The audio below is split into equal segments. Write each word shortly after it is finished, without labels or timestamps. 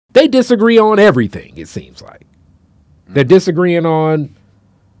They disagree on everything, it seems like. They're disagreeing on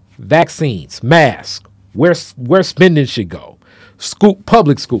vaccines, masks, where spending should go,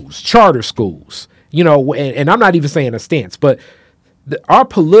 public schools, charter schools, you know, and I'm not even saying a stance, but our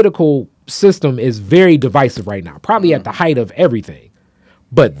political system is very divisive right now, probably at the height of everything.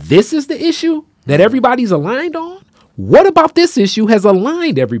 But this is the issue that everybody's aligned on? What about this issue has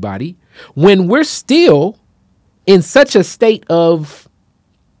aligned everybody when we're still in such a state of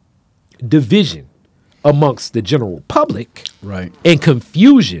division amongst the general public, right, and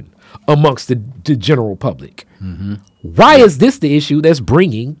confusion amongst the general public? Why is this the issue that's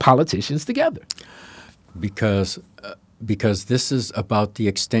bringing politicians together? Because this is about the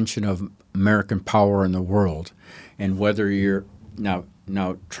extension of American power in the world, and whether you're now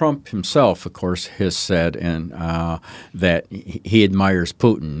Trump himself, of course, has said that he admires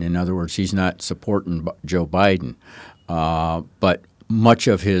Putin. In other words, he's not supporting Joe Biden, but much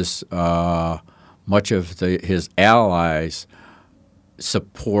of his allies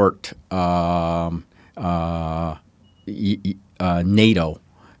support NATO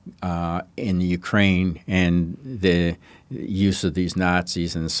in the Ukraine and the use of these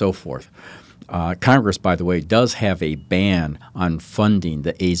Nazis and so forth. Congress, by the way, does have a ban on funding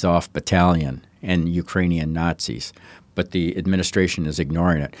the Azov battalion and Ukrainian Nazis, but the administration is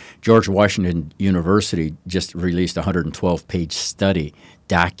ignoring it. George Washington University just released a 112-page study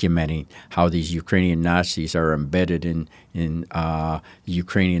documenting how these Ukrainian Nazis are embedded in the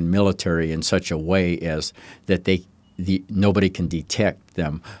Ukrainian military in such a way as that nobody can detect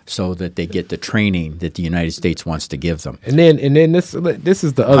them, so that they get the training that the United States wants to give them. And then this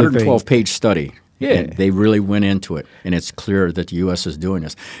is the other 112-page study. Yeah, and they really went into it, and it's clear that the U.S. is doing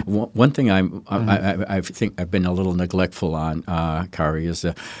this. One thing I think I've been a little neglectful on, Khary, is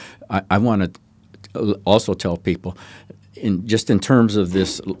I want to also tell people, in terms of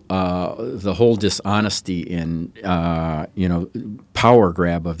this, the whole dishonesty and power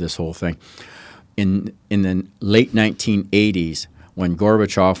grab of this whole thing. In the late 1980s, when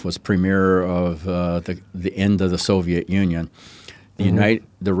Gorbachev was premier of the end of the Soviet Union,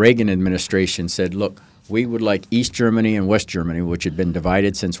 the Reagan administration said, look, we would like East Germany and West Germany, which had been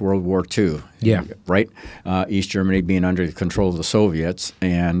divided since World War II. Yeah. Right? East Germany being under the control of the Soviets,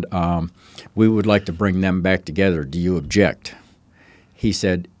 and we would like to bring them back together. Do you object? He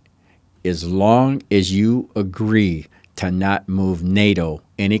said, as long as you agree to not move NATO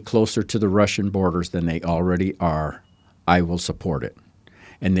any closer to the Russian borders than they already are, I will support it.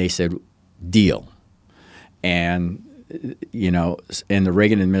 And they said, deal. And and the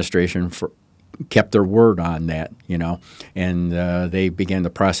Reagan administration kept their word on that, and they began the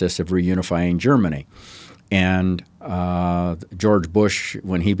process of reunifying Germany. And George Bush,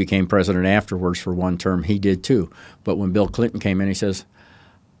 when he became president afterwards for one term, he did too. But when Bill Clinton came in, he says,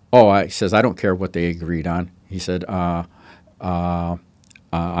 I don't care what they agreed on. He said, I'm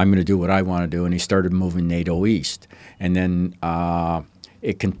going to do what I want to do. And he started moving NATO east. And then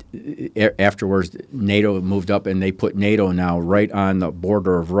afterwards, NATO moved up, and they put NATO now right on the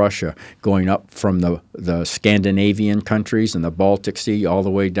border of Russia, going up from the Scandinavian countries and the Baltic Sea all the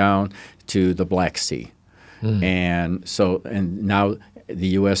way down to the Black Sea. And now the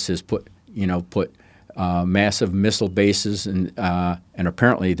U.S. has put massive missile bases, and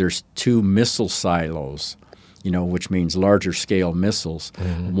apparently there's 2 missile silos, which means larger scale missiles,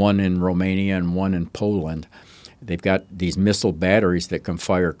 one in Romania and one in Poland. They've got these missile batteries that can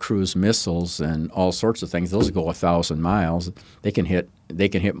fire cruise missiles and all sorts of things. Those go 1,000 miles. They can hit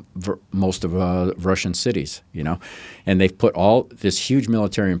most of Russian cities, And they've put all this huge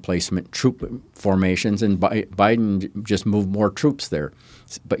military emplacement, troop formations, and Biden just moved more troops there.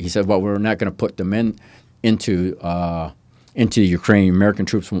 But he said, well, we're not going to put them into Ukraine. American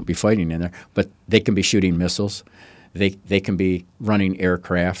troops won't be fighting in there, but they can be shooting missiles. They can be running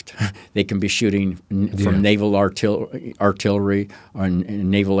aircraft. They can be shooting from naval artillery or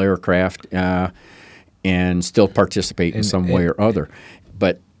naval aircraft and still participate in some way or other.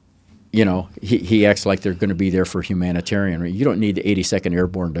 But, he acts like they're going to be there for humanitarian. You don't need the 82nd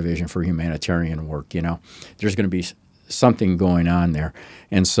Airborne Division for humanitarian work, There's going to be something going on there.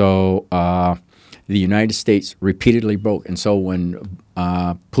 And so the United States repeatedly broke. And so when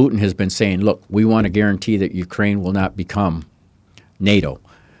Putin has been saying, look, we want to guarantee that Ukraine will not become NATO,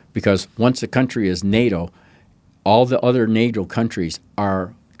 because once a country is NATO, all the other NATO countries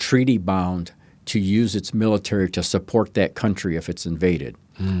are treaty bound to use its military to support that country if it's invaded.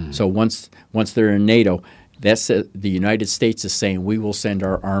 So once they're in NATO, the United States is saying, we will send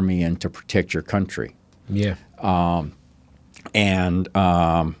our army in to protect your country. Yeah. And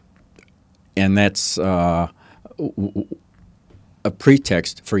that's a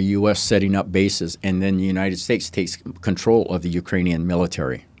pretext for U.S. setting up bases, and then the United States takes control of the Ukrainian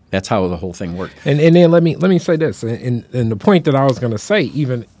military. That's how the whole thing worked. And then let me say this, and the point that I was going to say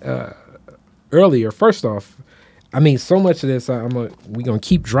even earlier. First off, I mean, so much of this, we're going to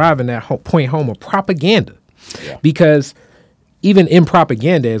keep driving that point home of propaganda, because even in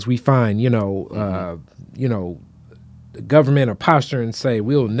propaganda, as we find, the government are posturing and say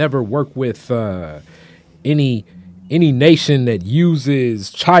we'll never work with any nation that uses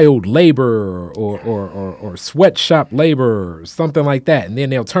child labor or sweatshop labor or something like that, and then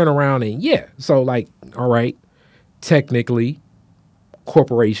they'll turn around and so like, all right, technically,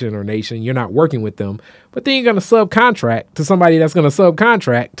 corporation or nation, you're not working with them, but then you're going to subcontract to somebody that's going to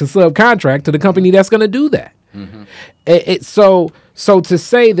subcontract to the company that's going to do that. So to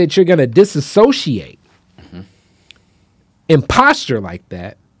say that you're going to disassociate and posture like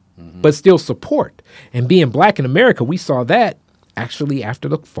that, but still support, and being black in America, we saw that actually after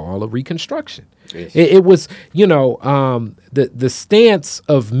the fall of Reconstruction. Yes. It was, the stance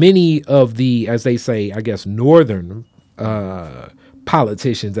of many of the, as they say, I guess, northern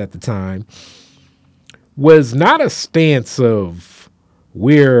politicians at the time was not a stance of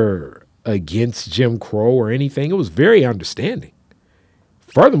we're against Jim Crow or anything. It was very understanding.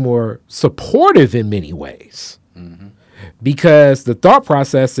 Furthermore, supportive in many ways. Because the thought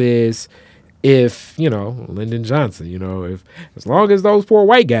process is, if, Lyndon Johnson, if as long as those poor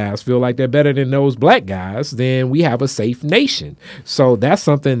white guys feel like they're better than those black guys, then we have a safe nation. So that's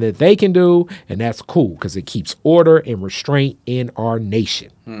something that they can do, and that's cool because it keeps order and restraint in our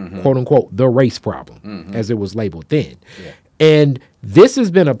nation, quote unquote, the race problem, as it was labeled then. Yeah. And this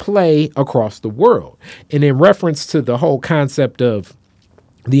has been a play across the world. And in reference to the whole concept of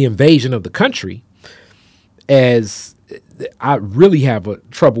the invasion of the country, as I really have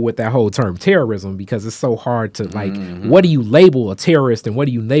trouble with that whole term terrorism, because it's so hard to what do you label a terrorist and what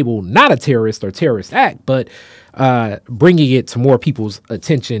do you label not a terrorist or terrorist act? But bringing it to more people's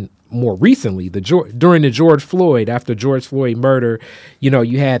attention more recently, during the George Floyd, after George Floyd murder,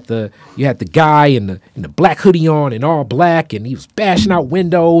 you had the guy in the black hoodie on and all black, and he was bashing out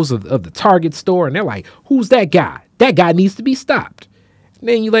windows of the Target store, and they're like, who's that guy? That guy needs to be stopped. And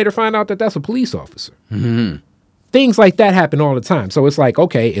then you later find out that that's a police officer. Things like that happen all the time. So it's like,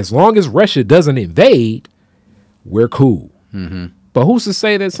 okay, as long as Russia doesn't invade, we're cool. But who's to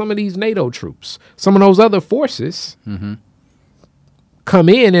say that some of these NATO troops, some of those other forces come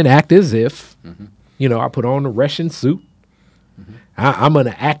in and act as if, I put on a Russian suit. I'm going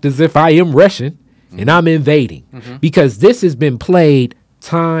to act as if I am Russian and I'm invading. Because this has been played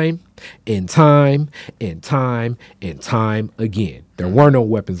time and time and time and time again. There were no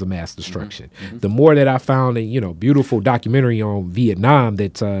weapons of mass destruction. The more that I found a beautiful documentary on Vietnam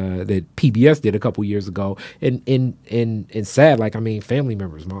that PBS did a couple years ago, and sad, like, I mean, family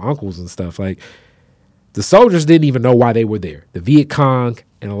members, my uncles and stuff, like, the soldiers didn't even know why they were there. The Viet Cong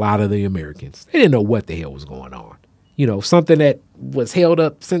and a lot of the Americans, they didn't know what the hell was going on. Something that was held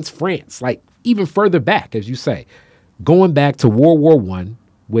up since France, like even further back, as you say, going back to World War I,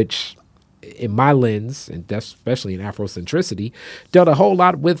 which in my lens, and especially in Afrocentricity, dealt a whole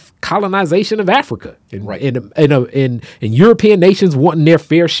lot with colonization of Africa, and European nations wanting their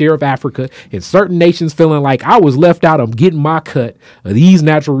fair share of Africa, and certain nations feeling like I was left out of getting my cut of these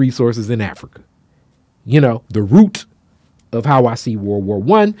natural resources in Africa. The root of how I see World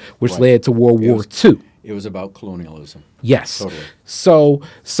War I, which led to World War II. It was about colonialism. Yes. Totally.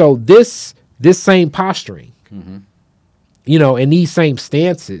 So this same posturing, and these same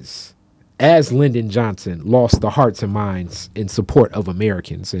stances, as Lyndon Johnson lost the hearts and minds in support of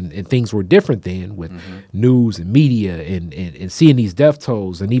Americans, and things were different then with news and media and seeing these death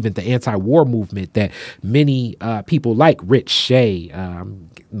tolls, and even the anti-war movement that many people like Rich Shea,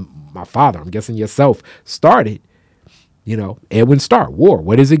 my father, I'm guessing yourself, started. Edwin Starr, war,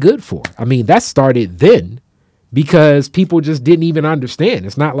 what is it good for? I mean, that started then because people just didn't even understand.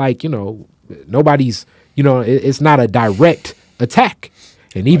 It's not like, nobody's, it's not a direct attack.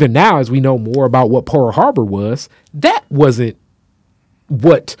 And even now, as we know more about what Pearl Harbor was, that wasn't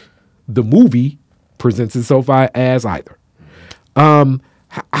what the movie presents itself as either. The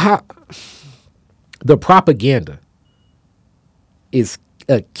propaganda is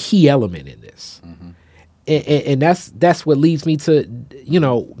a key element in this. And that's what leads me to,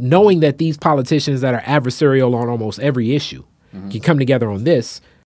 knowing that these politicians that are adversarial on almost every issue can come together on this.